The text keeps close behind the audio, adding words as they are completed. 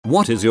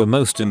What is your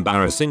most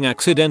embarrassing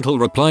accidental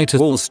reply to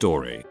all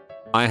story?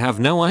 I have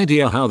no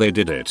idea how they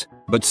did it,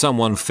 but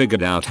someone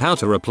figured out how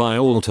to reply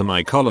all to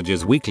my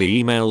college's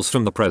weekly emails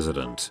from the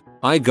president.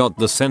 I got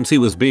the sense he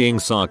was being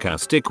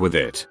sarcastic with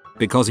it,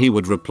 because he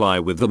would reply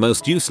with the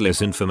most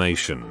useless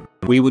information.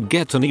 We would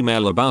get an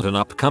email about an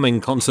upcoming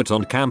concert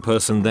on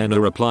campus and then a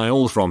reply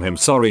all from him,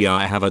 sorry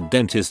I have a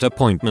dentist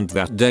appointment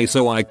that day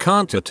so I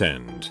can't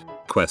attend. ?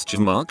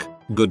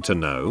 Good to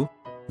know.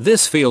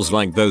 This feels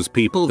like those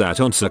people that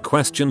answer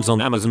questions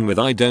on Amazon with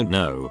I don't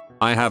know.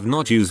 I have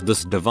not used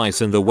this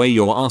device in the way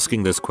you're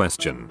asking this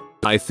question.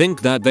 I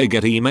think that they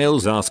get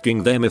emails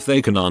asking them if they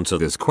can answer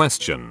this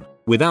question,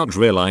 without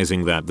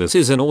realizing that this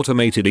is an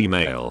automated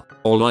email,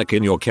 or like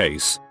in your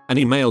case, an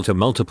email to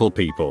multiple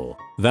people,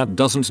 that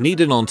doesn't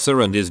need an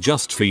answer and is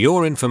just for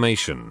your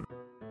information.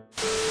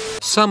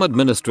 Some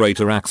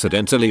administrator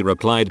accidentally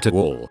replied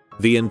to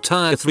the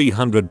entire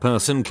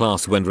 300-person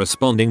class when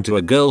responding to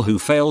a girl who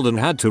failed and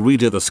had to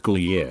redo the school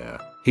year.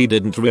 He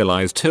didn't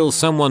realize till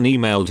someone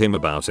emailed him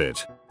about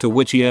it, to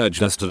which he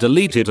urged us to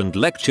delete it and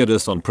lectured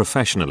us on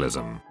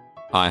professionalism.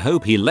 I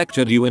hope he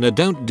lectured you in a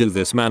don't do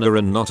this manner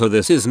and not a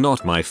this is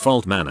not my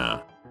fault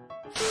manner.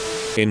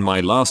 In my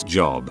last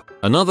job,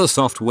 another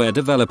software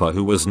developer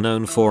who was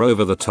known for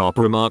over-the-top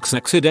remarks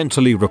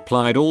accidentally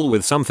replied all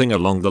with something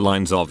along the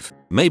lines of,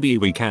 maybe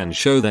we can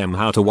show them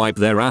how to wipe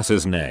their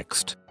asses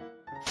next.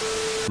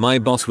 My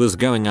boss was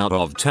going out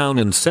of town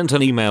and sent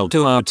an email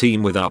to our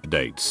team with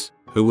updates,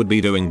 who would be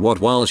doing what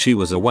while she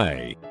was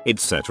away,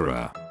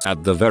 etc.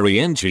 At the very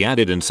end she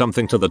added in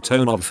something to the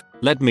tone of,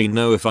 let me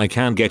know if I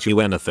can get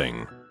you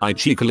anything. I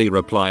cheekily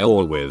reply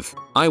all with,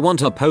 I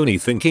want a pony,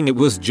 thinking it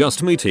was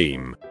just me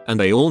team, and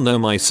they all know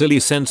my silly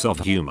sense of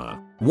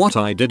humor. What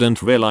I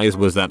didn't realize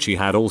was that she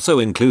had also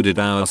included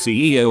our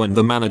CEO and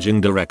the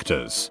managing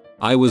directors.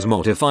 I was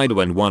mortified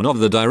when one of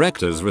the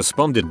directors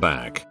responded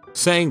back,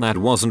 saying that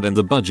wasn't in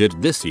the budget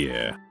this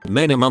year.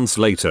 Many months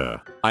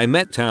later, I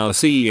met our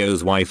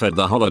CEO's wife at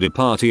the holiday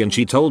party and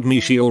she told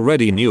me she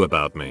already knew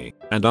about me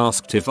and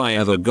asked if I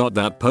ever got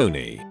that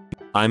pony.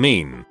 I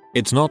mean,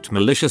 it's not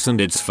malicious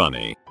and it's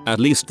funny. At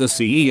least the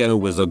CEO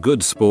was a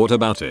good sport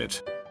about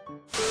it.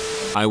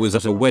 I was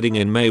at a wedding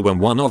in May when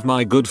one of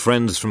my good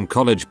friends from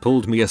college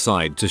pulled me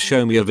aside to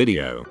show me a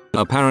video.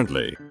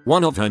 Apparently,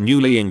 one of her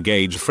newly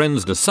engaged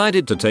friends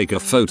decided to take a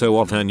photo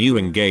of her new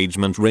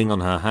engagement ring on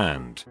her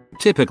hand.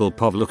 Typical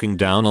Pov looking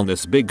down on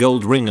this big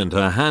gold ring and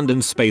her hand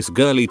in space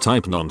girly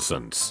type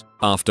nonsense.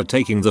 After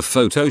taking the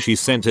photo she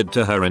sent it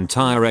to her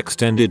entire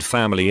extended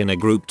family in a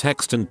group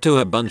text and to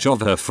a bunch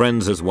of her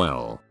friends as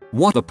well.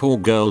 What the poor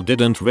girl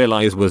didn't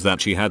realize was that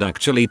she had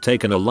actually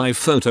taken a live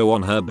photo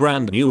on her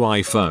brand new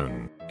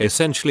iPhone.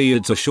 Essentially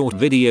it's a short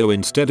video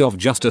instead of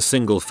just a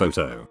single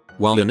photo.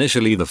 While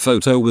initially the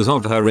photo was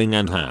of her ring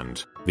and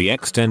hand, the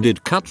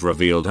extended cut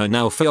revealed her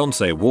now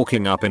fiancé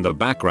walking up in the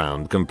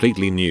background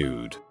completely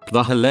nude.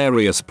 The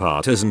hilarious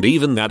part isn't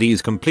even that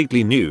he's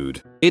completely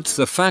nude, it's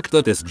the fact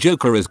that this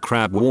joker is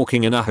crab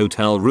walking in a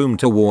hotel room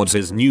towards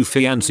his new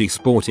fiancée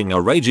sporting a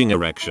raging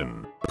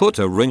erection. Put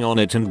a ring on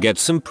it and get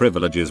some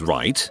privileges,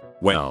 right?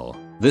 Well,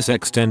 this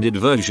extended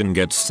version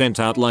gets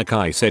sent out like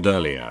I said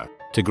earlier,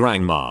 to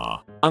Grandma,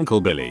 Uncle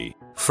Billy,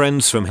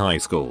 friends from high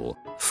school,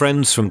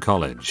 friends from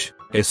college.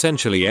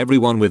 Essentially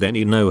everyone with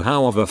any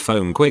know-how of a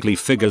phone quickly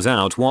figures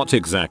out what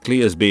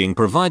exactly is being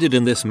provided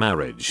in this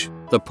marriage.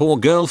 The poor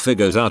girl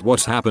figures out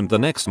what's happened the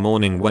next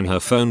morning when her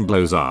phone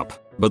blows up,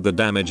 but the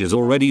damage is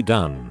already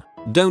done.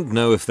 Don't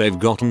know if they've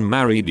gotten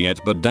married yet,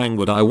 but dang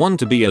would I want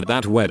to be at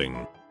that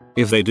wedding.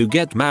 If they do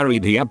get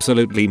married he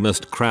absolutely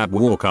must crab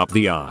walk up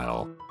the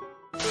aisle.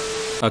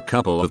 A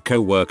couple of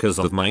co-workers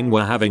of mine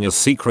were having a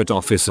secret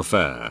office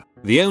affair.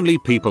 The only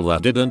people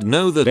that didn't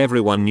know that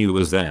everyone knew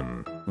was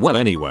them. Well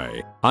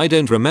anyway, I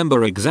don't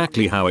remember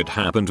exactly how it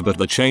happened, but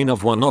the chain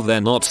of one of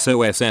their not so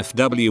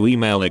SFW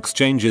email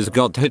exchanges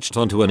got hitched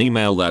onto an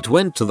email that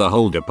went to the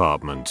whole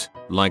department.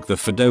 Like the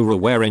fedora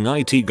wearing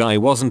IT guy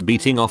wasn't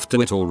beating off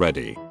to it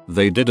already.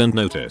 They didn't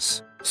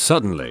notice.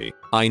 Suddenly,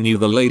 I knew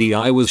the lady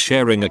I was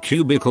sharing a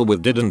cubicle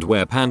with didn't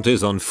wear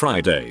panties on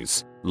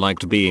Fridays,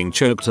 liked being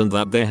choked, and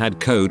that they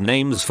had code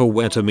names for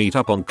where to meet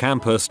up on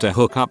campus to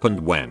hook up and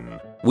when.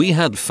 We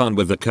had fun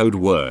with the code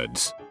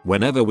words.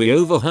 Whenever we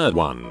overheard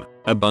one,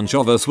 a bunch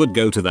of us would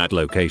go to that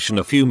location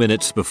a few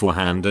minutes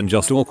beforehand and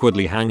just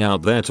awkwardly hang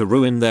out there to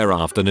ruin their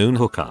afternoon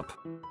hookup.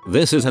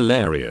 This is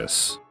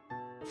hilarious.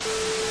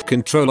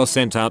 Controller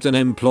sent out an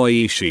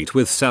employee sheet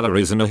with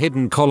salaries in a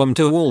hidden column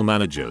to all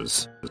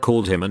managers.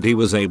 Called him and he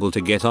was able to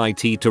get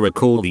IT to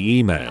recall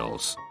the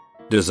emails.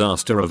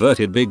 Disaster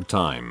averted big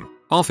time.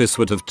 Office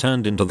would have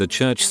turned into the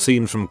church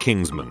scene from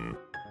Kingsman.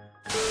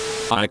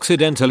 I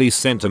accidentally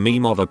sent a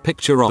meme of a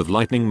picture of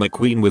Lightning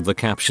McQueen with the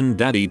caption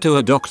 "Daddy" to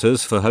a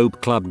Doctors for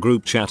Hope Club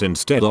group chat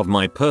instead of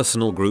my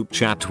personal group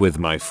chat with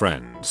my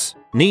friends.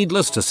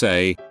 Needless to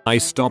say, I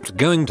stopped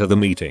going to the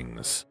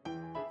meetings.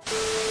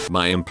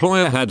 My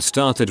employer had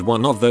started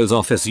one of those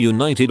Office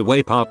United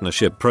Way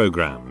partnership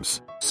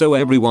programs. So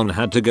everyone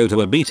had to go to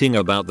a meeting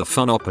about the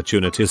fun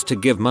opportunities to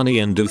give money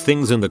and do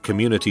things in the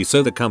community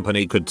so the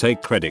company could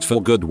take credit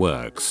for good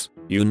works.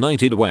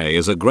 United Way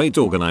is a great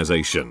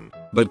organization,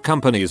 but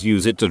companies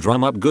use it to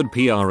drum up good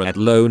PR at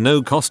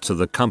no cost to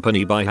the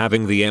company by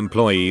having the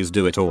employees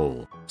do it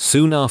all.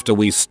 Soon after,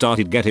 we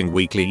started getting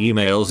weekly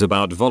emails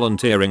about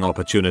volunteering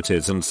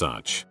opportunities and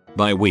such.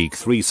 By week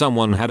 3,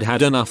 someone had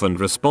had enough and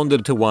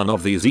responded to one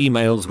of these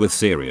emails with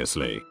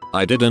 "Seriously,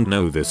 I didn't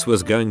know this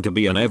was going to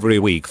be an every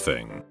week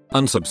thing.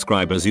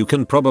 Unsubscribe." As you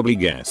can probably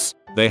guess,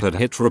 they had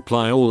hit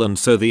reply all, and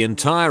so the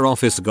entire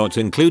office got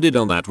included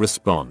on that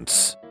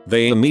response.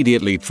 They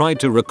immediately tried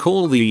to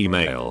recall the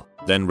email,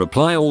 then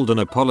reply all an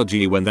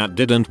apology when that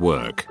didn't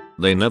work.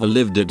 They never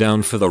lived it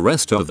down for the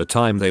rest of the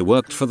time they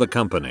worked for the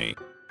company.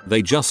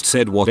 They just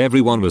said what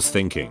everyone was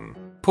thinking.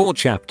 Poor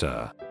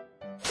chapter.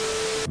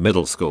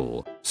 Middle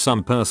school.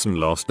 Some person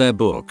lost their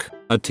book.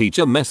 A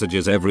teacher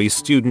messages every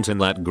student in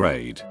that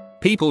grade.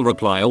 People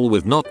reply all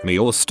with "not me"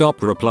 or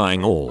 "stop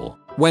replying all."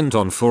 Went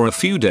on for a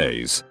few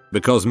days,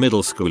 because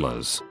middle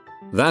schoolers.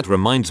 That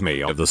reminds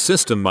me of the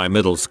system my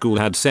middle school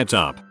had set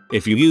up.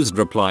 If you used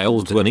reply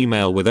all to an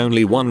email with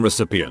only one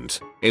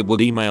recipient, it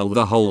would email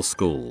the whole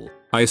school.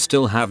 I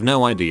still have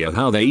no idea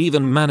how they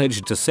even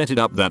managed to set it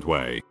up that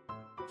way.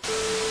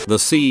 The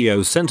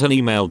CEO sent an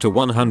email to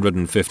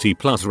 150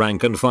 plus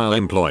rank and file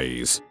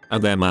employees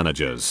and their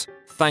managers,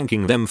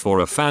 thanking them for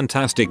a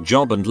fantastic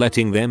job and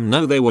letting them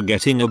know they were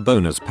getting a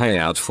bonus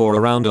payout for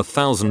around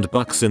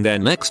 $1,000 in their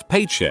next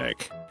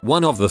paycheck.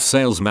 One of the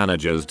sales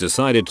managers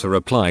decided to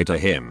reply to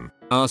him,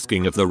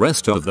 asking if the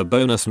rest of the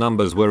bonus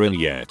numbers were in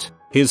yet.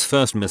 His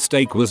first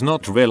mistake was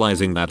not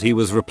realizing that he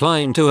was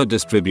replying to a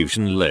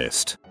distribution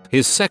list.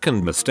 His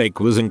second mistake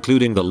was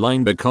including the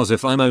line "because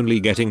if I'm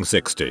only getting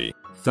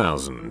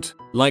 60,000,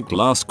 like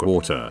last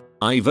quarter,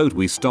 I vote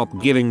we stop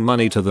giving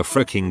money to the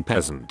fricking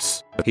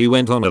peasants." He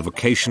went on a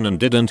vacation and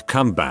didn't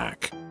come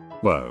back.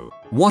 Whoa,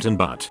 what an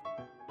butt.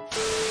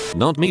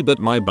 Not me, but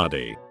my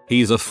buddy.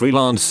 He's a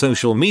freelance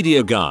social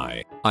media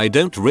guy. I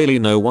don't really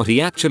know what he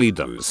actually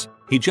does.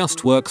 He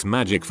just works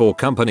magic for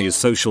companies'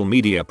 social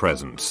media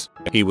presence.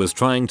 He was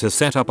trying to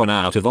set up an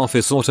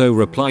out-of-office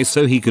auto-reply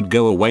so he could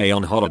go away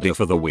on holiday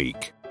for the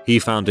week. He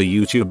found a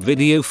YouTube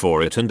video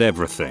for it and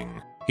everything.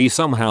 He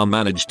somehow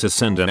managed to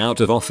send an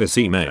out-of-office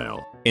email,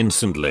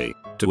 instantly,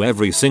 to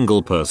every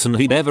single person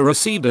he'd ever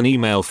received an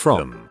email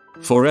from.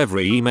 For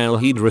every email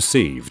he'd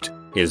received,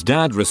 his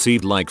dad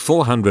received like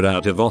 400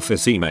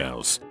 out-of-office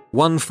emails.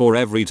 One for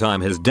every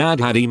time his dad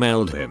had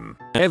emailed him.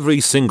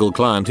 Every single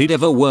client he'd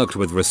ever worked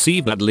with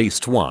received at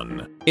least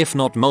one, if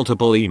not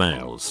multiple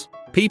emails.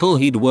 People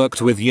he'd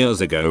worked with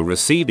years ago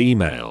received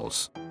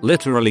emails.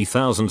 Literally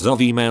thousands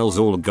of emails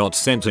all got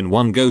sent in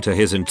one go to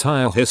his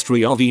entire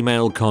history of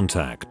email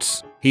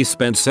contacts. He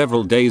spent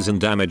several days in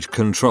damage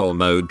control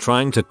mode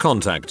trying to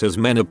contact as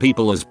many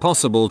people as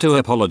possible to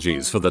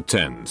apologize for the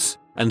tens,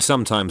 and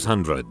sometimes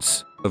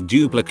hundreds, of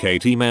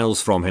duplicate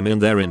emails from him in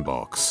their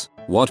inbox.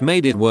 What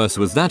made it worse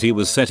was that he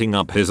was setting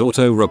up his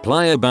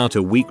auto-reply about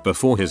a week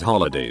before his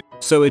holiday,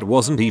 so it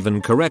wasn't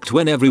even correct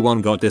when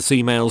everyone got this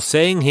email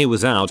saying he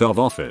was out of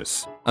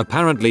office.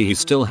 Apparently he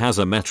still has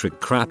a metric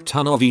crap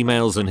ton of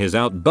emails in his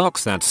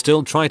outbox that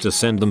still try to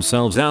send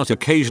themselves out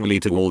occasionally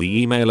to all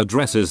the email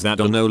addresses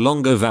that are no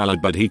longer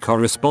valid but he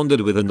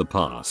corresponded with in the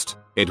past.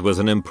 It was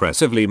an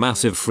impressively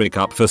massive freak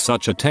up for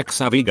such a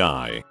tech-savvy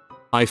guy.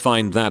 I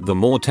find that the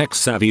more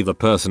tech-savvy the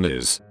person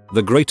is,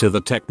 the greater the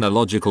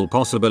technological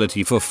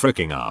possibility for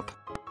fricking up.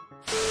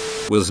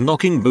 Was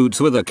knocking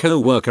boots with a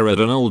co-worker at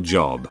an old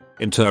job.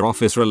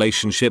 Inter-office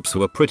relationships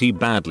were pretty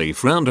badly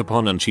frowned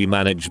upon and she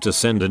managed to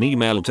send an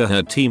email to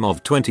her team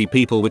of 20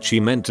 people which she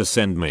meant to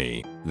send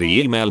me.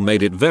 The email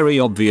made it very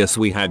obvious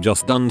we had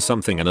just done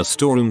something in a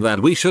storeroom that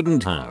we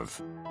shouldn't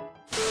have.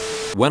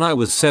 When I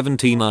was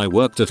 17 I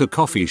worked at a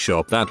coffee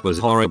shop that was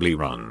horribly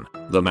run.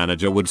 The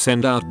manager would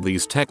send out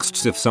these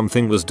texts if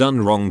something was done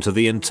wrong to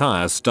the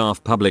entire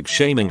staff, public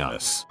shaming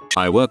us.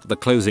 I worked the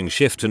closing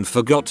shift and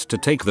forgot to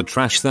take the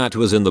trash that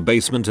was in the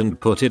basement and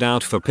put it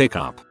out for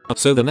pickup.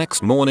 So the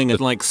next morning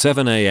at like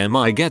 7 AM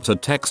I get a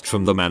text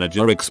from the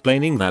manager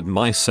explaining that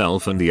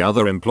myself and the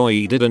other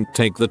employee didn't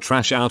take the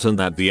trash out and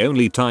that the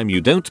only time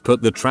you don't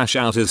put the trash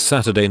out is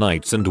Saturday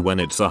nights and when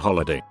it's a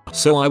holiday.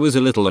 So I was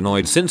a little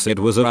annoyed since it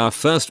was our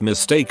first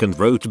mistake and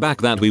wrote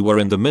back that we were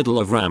in the middle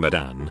of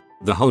Ramadan,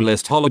 the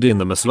holiest holiday in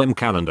the Muslim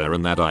calendar,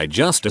 and that I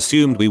just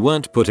assumed we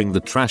weren't putting the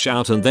trash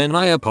out, and then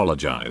I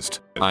apologized.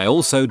 I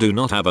also do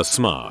not have a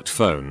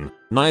smartphone.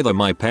 Neither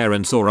my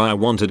parents or I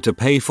wanted to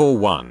pay for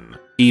one.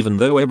 Even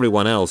though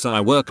everyone else I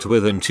worked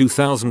with in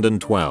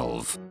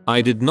 2012,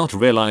 I did not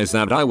realize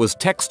that I was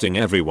texting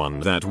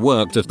everyone that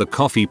worked at the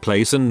coffee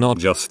place and not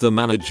just the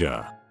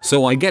manager.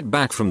 So I get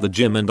back from the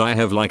gym and I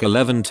have like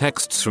 11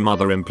 texts from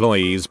other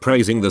employees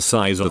praising the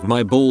size of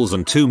my balls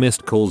and 2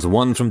 missed calls,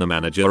 one from the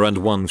manager and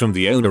one from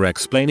the owner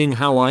explaining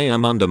how I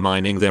am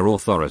undermining their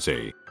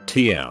authority.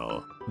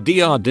 TL.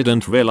 DR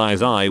didn't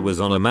realize I was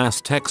on a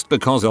mass text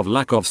because of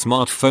lack of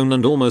smartphone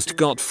and almost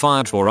got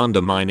fired for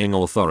undermining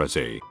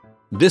authority.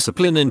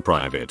 Discipline in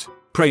private,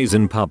 praise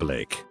in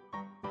public.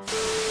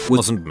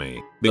 Wasn't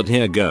me, but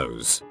here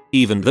goes.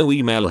 Even though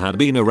email had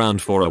been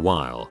around for a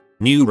while,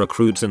 new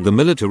recruits in the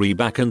military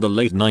back in the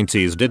late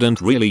 90s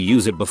didn't really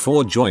use it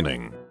before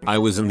joining. I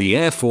was in the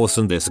Air Force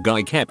and this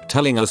guy kept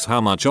telling us how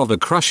much of a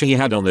crush he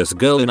had on this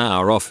girl in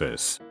our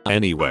office.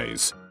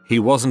 Anyways, he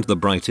wasn't the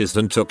brightest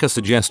and took a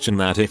suggestion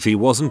that if he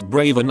wasn't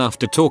brave enough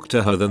to talk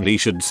to her then he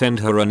should send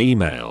her an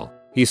email.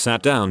 He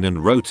sat down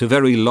and wrote a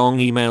very long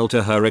email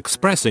to her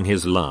expressing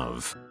his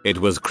love. It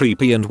was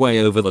creepy and way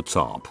over the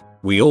top.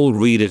 We all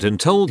read it and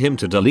told him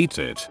to delete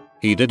it.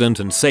 He didn't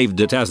and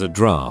saved it as a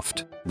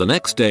draft. The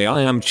next day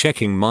I am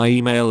checking my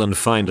email and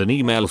find an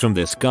email from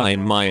this guy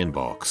in my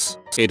inbox.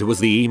 It was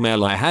the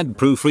email I had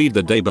proofread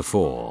the day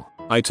before.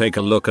 I take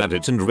a look at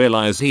it and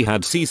realize he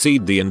had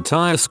CC'd the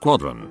entire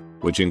squadron,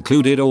 which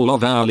included all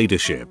of our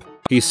leadership.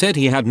 He said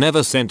he had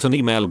never sent an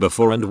email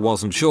before and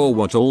wasn't sure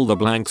what all the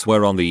blanks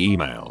were on the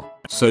email.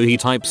 So he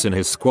types in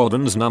his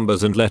squadron's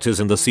numbers and letters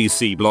in the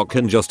CC block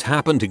and just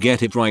happened to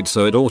get it right,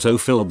 so it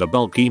auto-filled the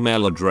bulk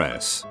email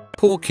address.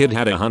 Poor kid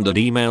had 100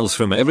 emails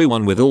from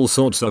everyone with all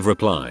sorts of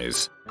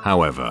replies.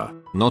 However,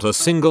 not a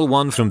single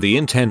one from the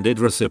intended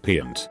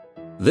recipient.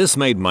 This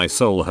made my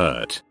soul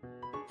hurt.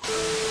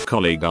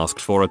 Colleague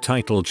asked for a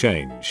title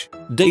change.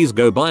 Days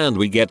go by and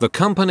we get the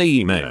company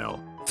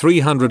email.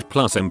 300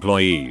 plus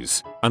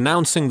employees,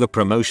 announcing the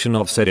promotion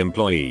of said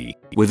employee,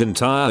 with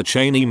entire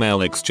chain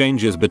email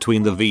exchanges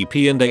between the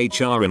VP and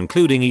HR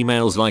including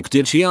emails like,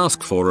 did she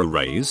ask for a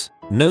raise?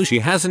 No she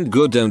hasn't,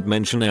 good, don't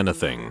mention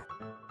anything.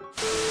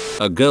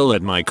 A girl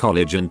at my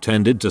college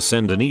intended to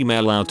send an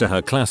email out to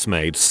her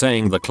classmates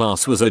saying the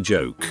class was a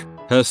joke.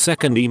 Her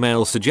second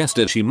email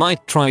suggested she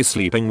might try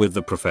sleeping with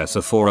the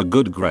professor for a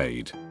good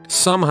grade.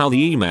 Somehow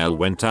the email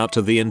went out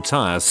to the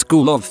entire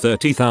school of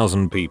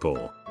 30,000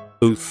 people.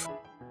 Oof.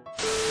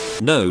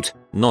 Note,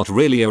 not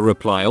really a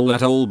reply all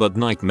at all but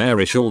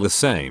nightmarish all the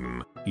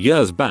same.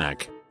 Years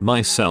back,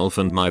 myself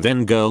and my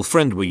then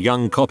girlfriend were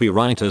young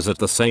copywriters at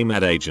the same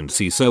ad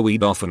agency, so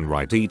we'd often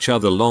write each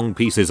other long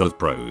pieces of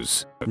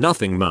prose.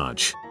 Nothing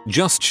much,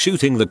 just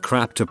shooting the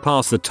crap to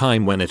pass the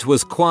time when it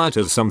was quiet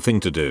as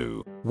something to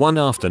do. One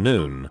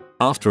afternoon,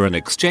 after an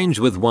exchange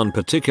with one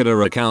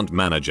particular account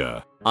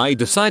manager, I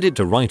decided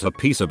to write a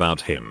piece about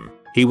him.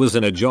 He was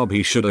in a job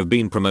he should have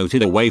been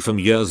promoted away from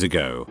years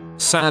ago.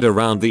 Sad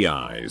around the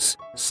eyes,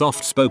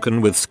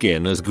 soft-spoken with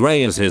skin as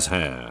grey as his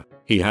hair.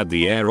 He had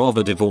the air of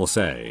a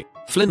divorcee,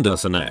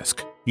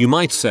 Flinderson-esque, you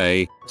might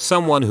say,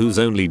 someone whose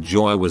only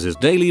joy was his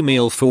daily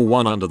meal for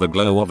one under the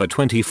glow of a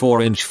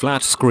 24-inch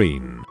flat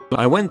screen.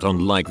 I went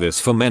on like this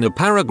for many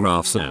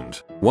paragraphs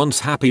and, once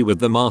happy with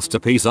the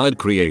masterpiece I'd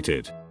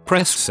created,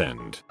 pressed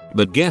send.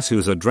 But guess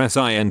whose address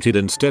I entered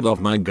instead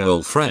of my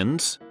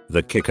girlfriend's?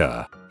 The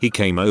kicker. He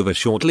came over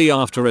shortly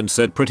after and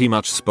said pretty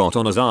much spot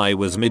on as I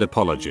was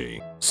mid-apology.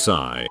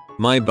 Sigh.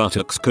 My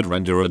buttocks could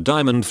render a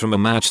diamond from a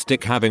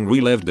matchstick having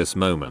relived this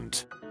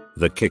moment.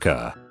 The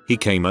kicker. He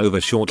came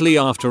over shortly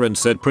after and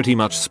said pretty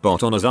much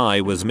spot on as I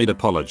was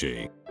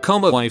mid-apology.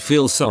 I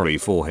feel sorry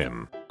for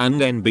him.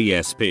 And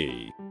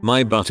NBSP.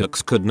 My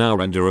buttocks could now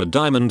render a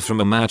diamond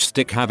from a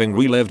matchstick having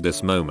relived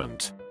this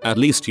moment. At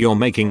least you're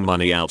making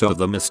money out of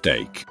the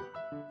mistake.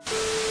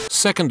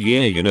 Second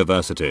year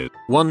university.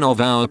 One of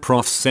our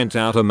profs sent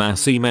out a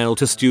mass email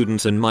to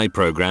students in my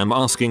program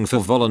asking for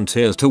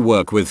volunteers to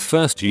work with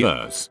first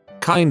years.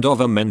 Kind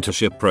of a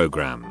mentorship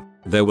program.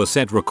 There were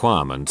set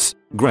requirements,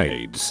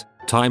 grades,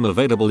 time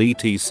available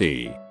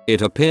etc.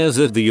 It appears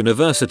that the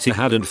university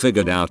hadn't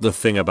figured out the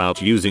thing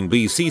about using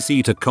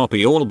BCC to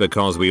copy all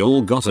because we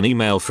all got an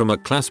email from a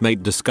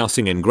classmate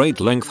discussing in great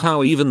length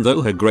how even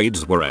though her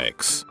grades were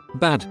X,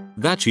 bad,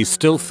 that she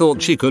still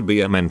thought she could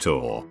be a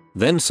mentor.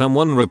 Then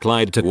someone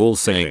replied to all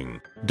saying,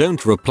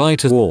 don't reply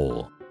to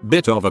all.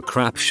 Bit of a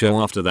crap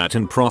show after that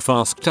and prof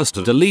asked us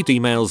to delete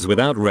emails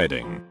without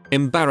reading.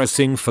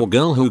 Embarrassing for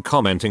girl who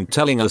commenting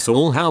telling us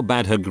all how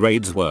bad her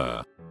grades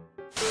were.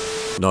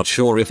 Not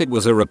sure if it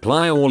was a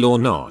reply all or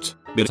not,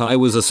 but I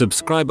was a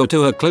subscriber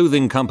to her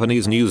clothing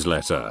company's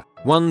newsletter.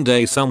 One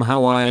day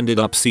somehow I ended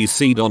up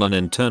CC'd on an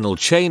internal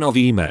chain of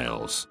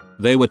emails.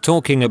 They were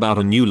talking about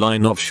a new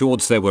line of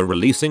shorts they were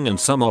releasing and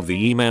some of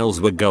the emails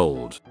were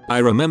gold. I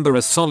remember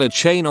a solid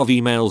chain of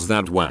emails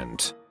that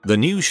went, the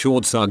new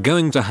shorts are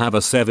going to have a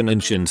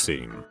 7-inch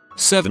inseam.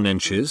 7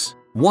 inches?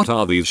 What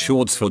are these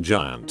shorts for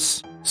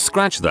giants?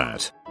 Scratch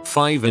that.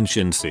 5-inch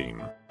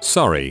inseam.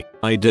 Sorry,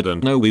 I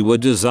didn't know we were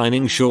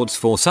designing shorts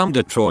for some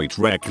Detroit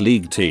rec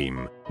league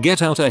team.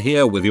 Get out of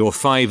here with your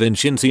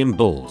 5-inch inseam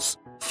bulls.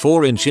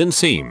 4-inch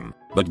inseam,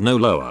 but no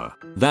lower.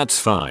 That's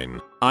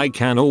fine. I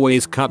can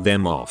always cut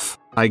them off.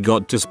 I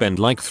got to spend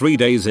like 3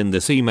 days in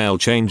this email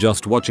chain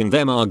just watching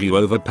them argue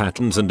over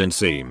patterns and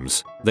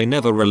inseams. They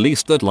never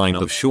released that line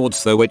of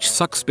shorts though, which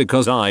sucks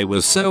because I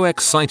was so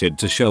excited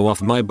to show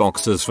off my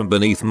boxers from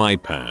beneath my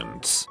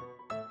pants.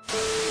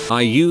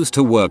 I used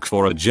to work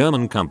for a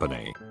German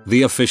company.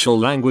 The official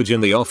language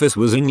in the office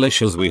was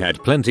English as we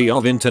had plenty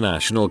of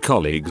international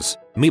colleagues,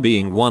 me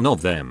being one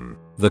of them.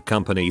 The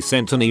company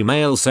sent an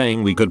email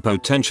saying we could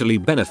potentially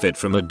benefit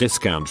from a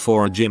discount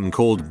for a gym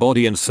called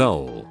Body and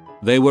Soul.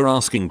 They were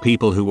asking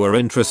people who were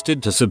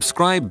interested to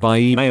subscribe by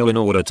email in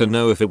order to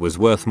know if it was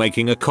worth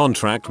making a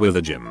contract with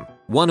a gym.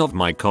 One of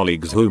my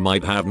colleagues, who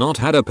might have not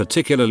had a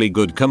particularly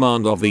good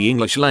command of the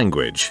English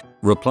language,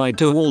 replied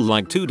to all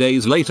like 2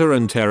 days later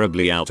and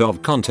terribly out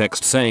of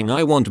context, saying,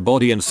 "I want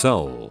body and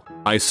soul."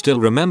 I still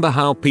remember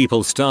how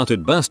people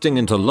started bursting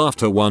into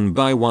laughter one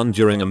by one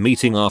during a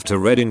meeting after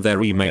reading their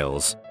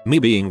emails, me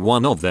being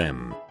one of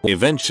them.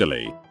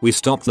 Eventually, we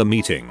stopped the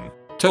meeting,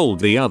 told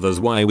the others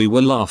why we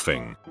were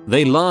laughing.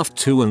 They laughed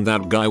too, and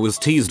that guy was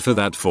teased for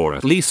that for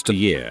at least a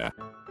year.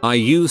 I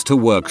used to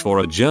work for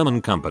a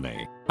German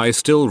company. I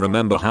still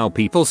remember how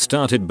people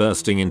started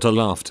bursting into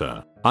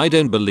laughter. I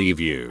don't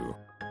believe you.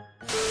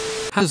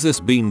 Has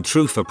this been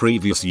true for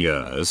previous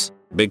years?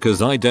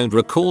 Because I don't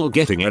recall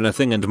getting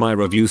anything, and my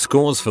review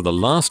scores for the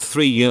last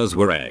 3 years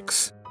were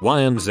X,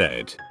 Y and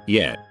Z.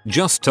 Yeah,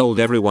 just told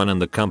everyone in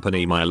the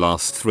company my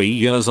last 3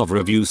 years of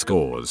review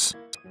scores.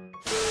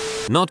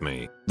 Not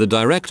me, the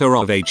director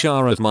of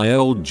HR at my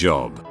old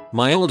job.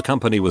 My old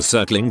company was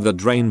circling the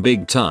drain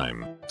big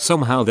time.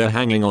 Somehow they're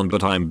hanging on,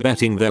 but I'm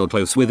betting they'll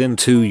close within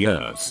 2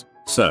 years.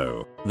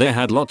 So, they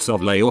had lots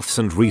of layoffs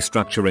and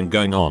restructuring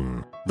going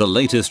on. The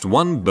latest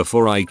one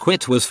before I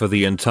quit was for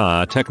the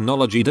entire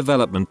technology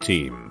development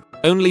team.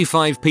 Only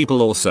 5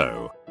 people or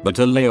so, but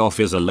a layoff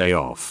is a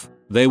layoff.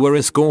 They were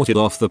escorted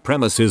off the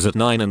premises at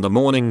 9 in the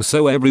morning,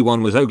 so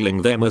everyone was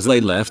ogling them as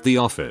they left the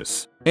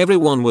office.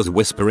 Everyone was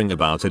whispering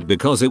about it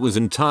because it was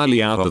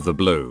entirely out of the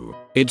blue.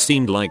 It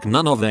seemed like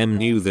none of them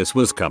knew this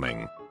was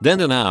coming. Then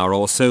an hour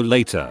or so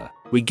later,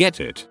 "We get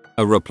it,"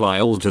 a reply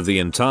all to the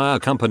entire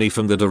company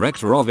from the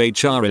director of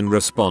HR in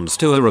response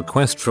to a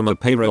request from a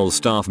payroll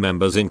staff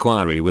member's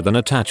inquiry, with an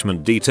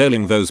attachment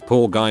detailing those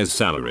poor guys'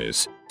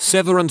 salaries,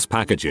 severance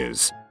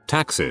packages,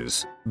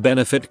 taxes,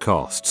 benefit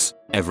costs,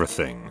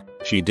 everything.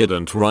 She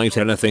didn't write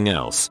anything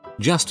else,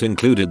 just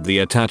included the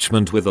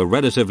attachment with a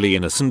relatively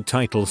innocent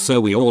title,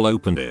 so we all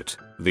opened it.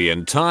 The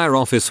entire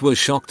office was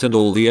shocked, and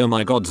all the oh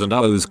my gods and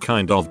ohs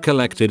kind of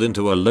collected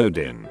into a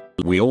load-in.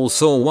 We all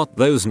saw what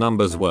those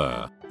numbers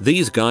were.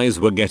 These guys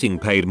were getting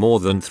paid more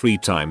than 3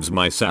 times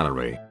my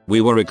salary.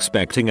 We were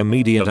expecting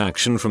immediate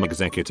action from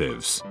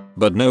executives,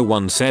 but no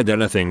one said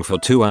anything for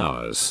 2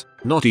 hours,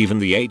 not even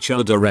the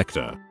HR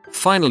director.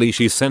 Finally,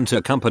 she sent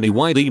a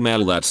company-wide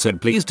email that said,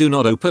 "Please do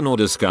not open or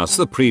discuss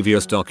the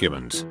previous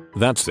document."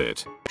 That's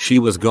it. She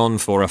was gone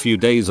for a few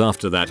days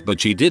after that, but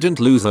she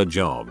didn't lose her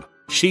job.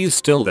 She's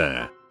still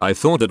there. I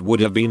thought it would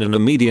have been an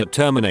immediate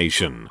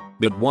termination,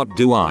 but what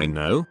do I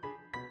know?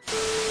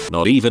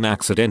 Not even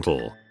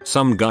accidental.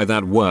 Some guy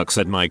that works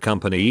at my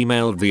company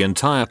emailed the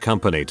entire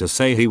company to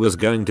say he was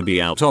going to be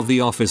out of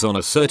the office on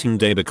a certain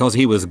day because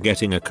he was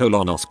getting a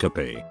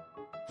colonoscopy.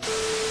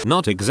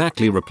 Not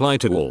exactly reply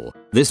to all.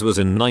 This was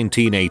in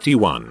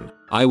 1981.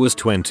 I was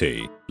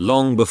 20,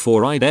 long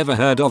before I'd ever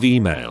heard of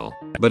email,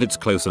 but it's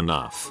close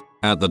enough.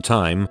 At the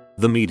time,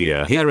 the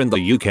media here in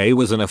the UK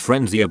was in a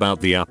frenzy about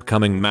the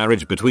upcoming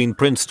marriage between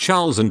Prince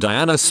Charles and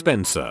Diana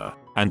Spencer,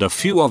 and a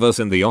few of us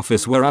in the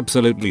office were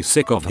absolutely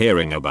sick of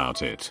hearing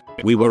about it.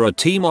 We were a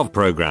team of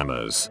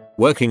programmers,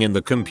 working in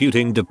the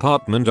computing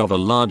department of a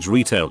large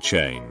retail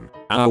chain.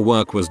 Our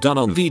work was done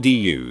on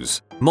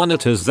VDUs,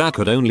 monitors that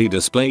could only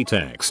display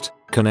text,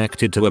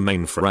 connected to a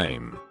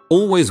mainframe.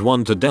 Always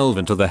want to delve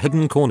into the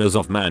hidden corners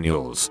of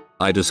manuals.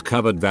 I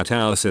discovered that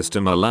our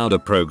system allowed a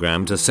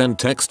program to send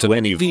text to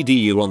any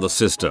VDU on the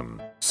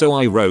system. So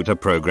I wrote a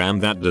program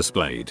that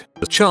displayed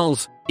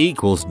Charles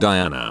equals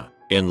Diana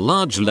in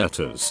large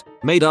letters,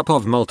 made up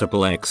of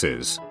multiple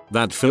X's,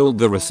 that filled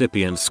the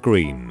recipient's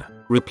screen,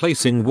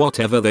 replacing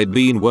whatever they'd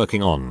been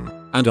working on.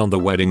 And on the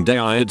wedding day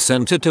I had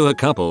sent it to a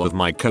couple of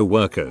my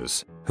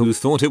co-workers, who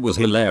thought it was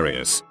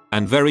hilarious,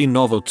 and very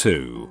novel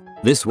too.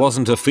 This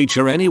wasn't a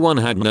feature anyone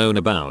had known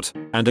about,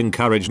 and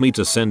encouraged me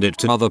to send it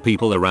to other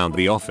people around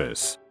the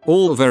office.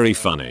 All very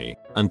funny,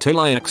 until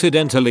I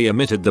accidentally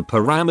omitted the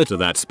parameter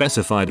that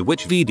specified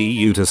which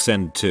VDU to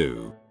send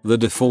to. The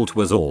default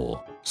was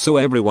all, so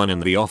everyone in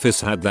the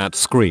office had that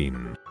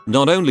screen.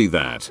 Not only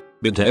that,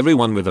 but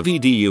everyone with a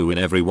VDU in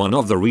every one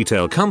of the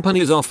retail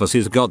company's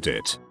offices got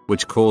it,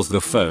 which caused the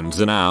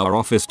phones in our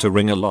office to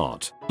ring a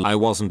lot. I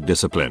wasn't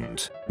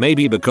disciplined,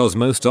 maybe because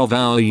most of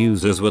our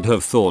users would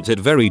have thought it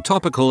very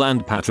topical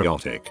and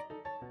patriotic.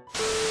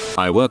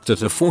 I worked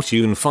at a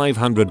Fortune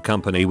 500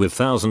 company with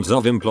thousands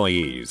of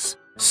employees.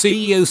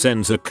 CEO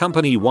sends a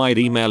company-wide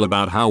email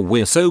about how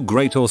we're so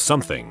great or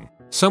something.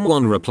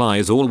 Someone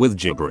replies all with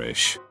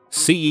gibberish.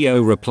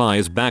 CEO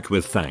replies back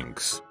with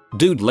thanks.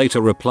 Dude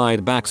later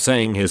replied back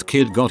saying his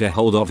kid got a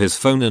hold of his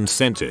phone and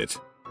sent it.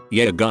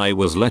 Yeah, guy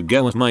was let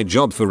go at my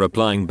job for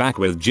replying back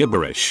with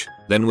gibberish,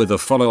 then with a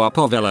follow-up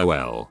of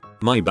LOL.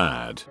 My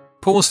bad.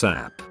 Poor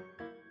sap.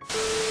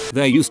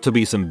 There used to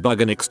be some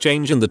bug in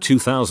Exchange in the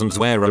 2000s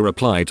where a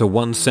reply to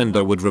one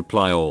sender would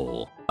reply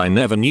all. I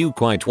never knew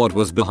quite what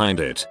was behind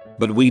it,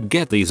 but we'd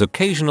get these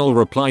occasional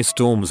reply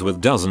storms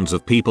with dozens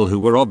of people who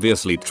were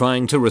obviously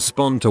trying to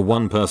respond to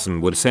one person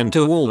would send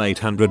to all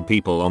 800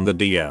 people on the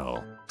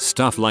DL.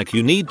 Stuff like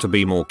you need to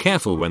be more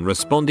careful when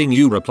responding,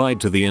 you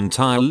replied to the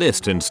entire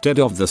list instead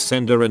of the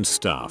sender and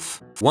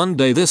stuff. One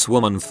day this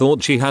woman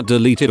thought she had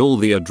deleted all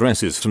the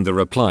addresses from the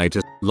reply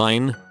to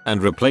line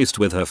and replaced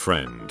with her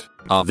friend.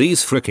 Are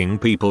these freaking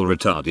people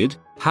retarded?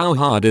 How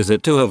hard is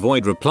it to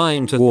avoid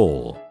replying to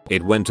all?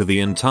 It went to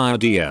the entire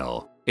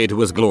DL. It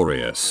was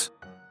glorious.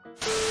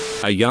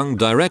 A young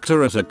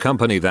director at a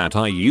company that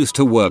I used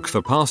to work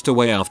for passed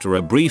away after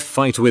a brief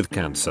fight with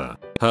cancer.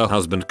 Her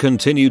husband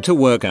continued to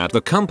work at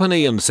the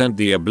company and sent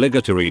the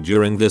obligatory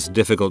 "during this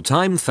difficult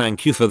time,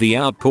 thank you for the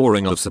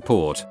outpouring of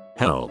support,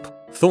 help,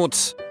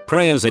 thoughts,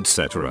 prayers,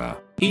 etc."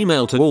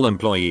 email to all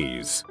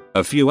employees.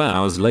 A few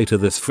hours later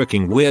this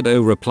freaking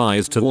weirdo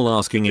replies to all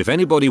asking if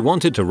anybody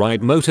wanted to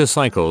ride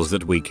motorcycles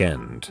that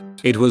weekend.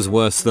 It was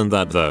worse than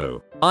that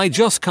though. I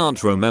just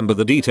can't remember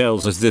the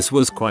details as this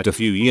was quite a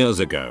few years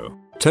ago.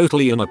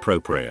 Totally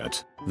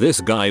inappropriate. This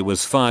guy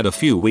was fired a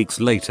few weeks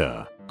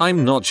later.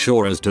 I'm not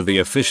sure as to the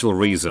official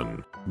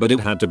reason, but it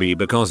had to be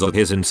because of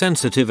his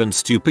insensitive and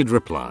stupid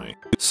reply.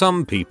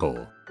 Some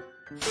people.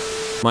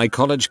 My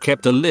college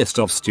kept a list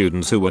of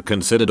students who were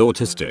considered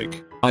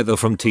autistic, either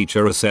from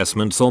teacher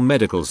assessments or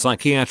medical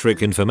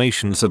psychiatric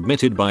information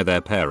submitted by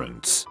their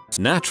parents.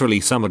 Naturally,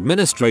 some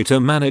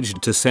administrator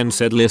managed to send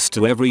said list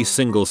to every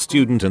single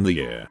student in the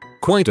year.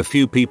 Quite a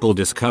few people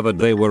discovered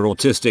they were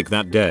autistic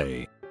that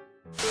day.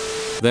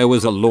 There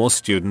was a law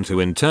student who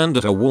interned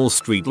at a Wall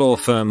Street law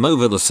firm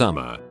over the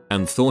summer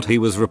and thought he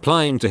was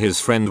replying to his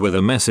friend with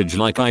a message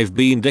like, "I've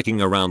been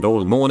dicking around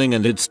all morning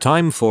and it's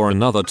time for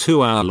another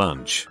 2-hour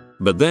lunch.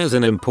 But there's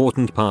an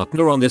important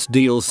partner on this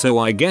deal, so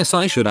I guess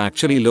I should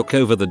actually look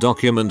over the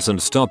documents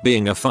and stop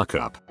being a fuck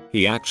up."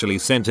 He actually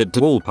sent it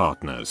to all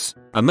partners.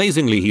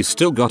 Amazingly, he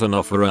still got an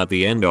offer at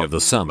the end of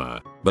the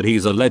summer, but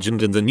he's a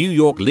legend in the New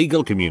York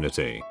legal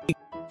community.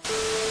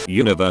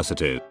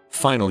 University,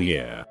 final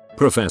year.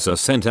 Professor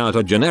sent out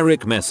a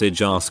generic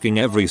message asking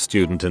every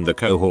student in the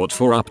cohort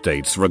for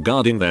updates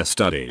regarding their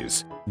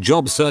studies,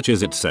 job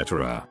searches,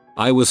 etc.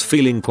 I was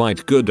feeling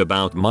quite good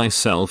about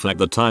myself at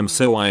the time,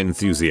 so I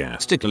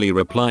enthusiastically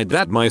replied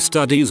that my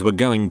studies were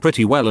going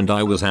pretty well and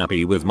I was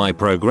happy with my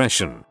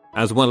progression,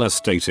 as well as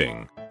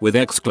stating, with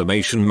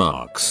exclamation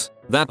marks,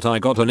 that I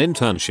got an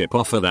internship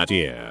offer that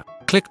year.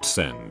 Clicked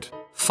send.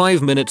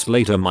 5 minutes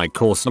later my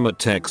course mate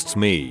texts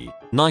me,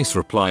 "Nice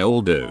reply,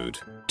 old dude."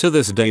 To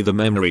this day the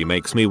memory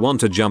makes me want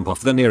to jump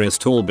off the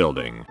nearest tall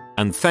building,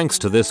 and thanks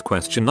to this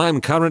question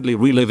I'm currently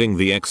reliving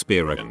the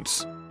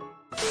experience.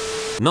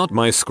 Not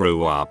my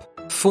screw up.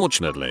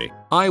 Fortunately,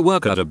 I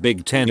work at a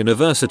Big 10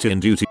 university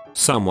and due to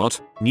somewhat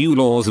new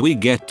laws we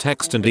get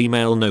text and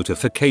email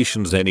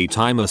notifications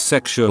anytime a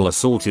sexual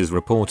assault is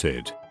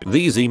reported.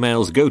 These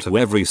emails go to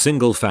every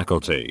single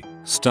faculty,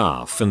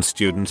 staff and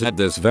student at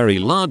this very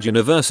large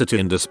university,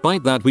 and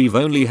despite that we've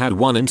only had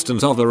one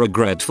instance of a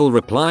regretful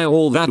reply,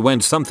 all that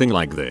went something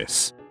like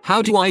this: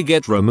 "How do I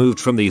get removed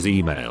from these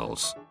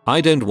emails? I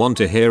don't want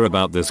to hear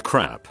about this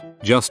crap,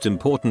 just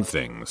important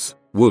things.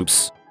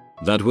 Whoops."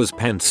 That was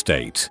Penn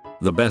State.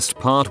 The best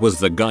part was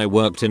the guy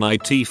worked in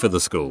IT for the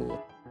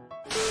school.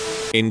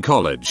 In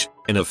college,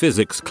 in a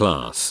physics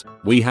class,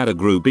 we had a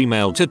group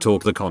email to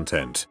talk the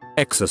content,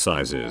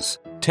 exercises,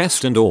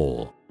 test and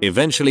all.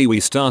 Eventually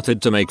we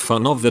started to make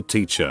fun of the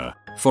teacher,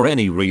 for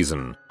any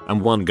reason, and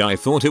one guy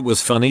thought it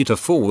was funny to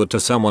forward to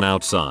someone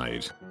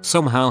outside.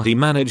 Somehow he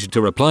managed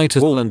to reply to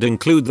all and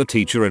include the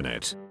teacher in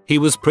it. He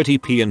was pretty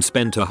p and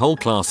spent a whole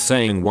class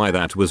saying why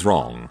that was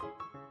wrong.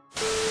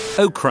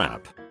 Oh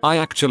crap. I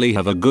actually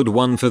have a good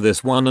one for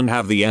this one and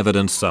have the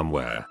evidence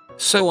somewhere.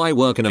 So I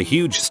work in a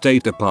huge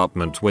state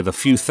department with a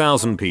few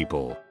thousand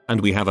people, and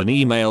we have an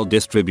email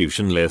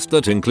distribution list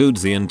that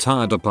includes the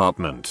entire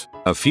department.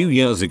 A few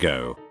years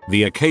ago,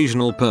 the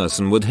occasional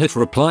person would hit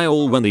reply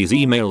all when these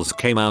emails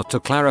came out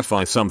to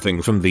clarify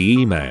something from the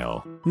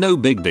email. No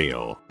big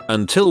deal.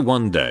 Until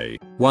one day,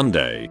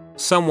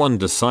 someone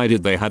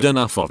decided they had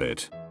enough of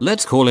it.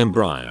 Let's call him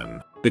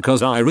Brian,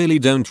 because I really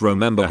don't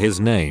remember his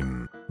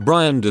name.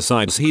 Brian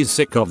decides he's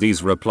sick of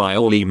these reply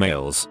all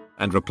emails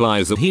and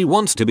replies that he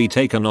wants to be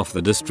taken off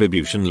the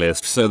distribution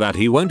list so that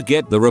he won't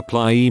get the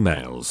reply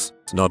emails.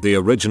 Not the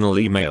original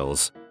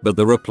emails, but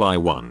the reply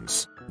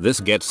ones. This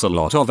gets a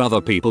lot of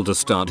other people to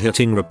start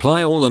hitting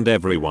reply all and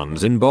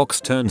everyone's inbox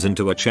turns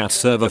into a chat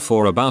server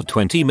for about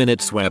 20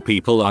 minutes where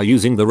people are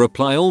using the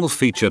reply all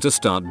feature to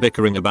start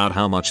bickering about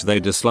how much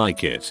they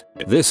dislike it.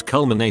 This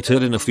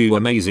culminated in a few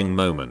amazing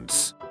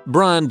moments.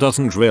 Brian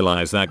doesn't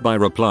realize that by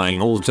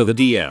replying all to the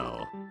DL,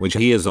 which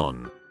he is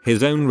on,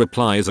 his own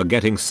replies are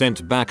getting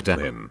sent back to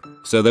him.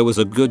 So there was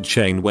a good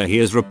chain where he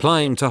is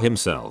replying to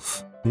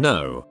himself.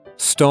 No,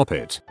 stop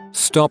it.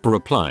 Stop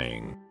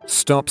replying.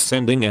 Stop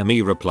sending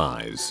me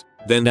replies.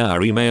 Then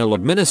our email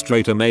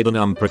administrator made an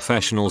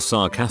unprofessional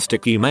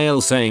sarcastic email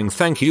saying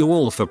thank you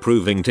all for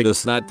proving to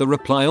us that the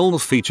reply all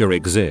feature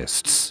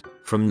exists.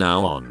 From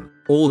now on,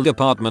 all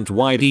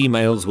department-wide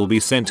emails will be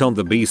sent on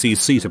the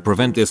BCC to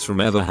prevent this from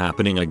ever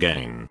happening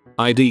again.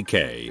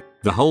 IDK.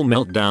 The whole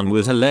meltdown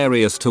was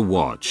hilarious to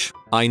watch.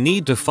 I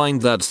need to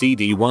find that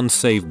CD one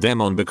saved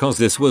them on because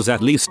this was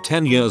at least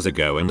 10 years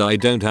ago and I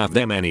don't have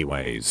them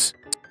anyways.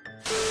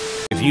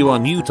 If you are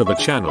new to the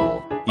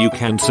channel, you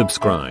can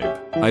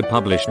subscribe. I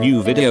publish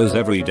new videos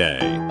every day.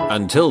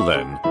 Until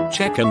then,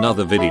 check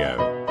another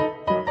video.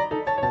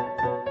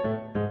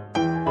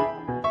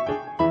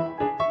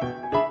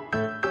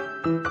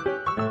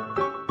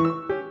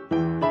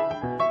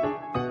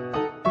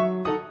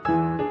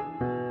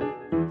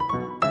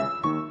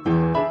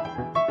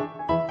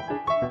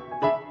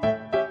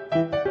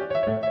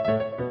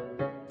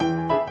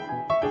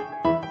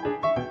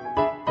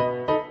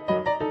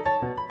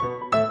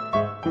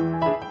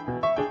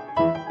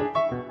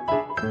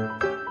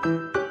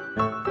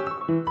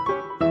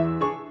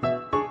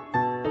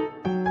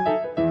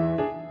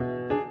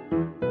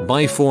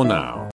 Bye for now.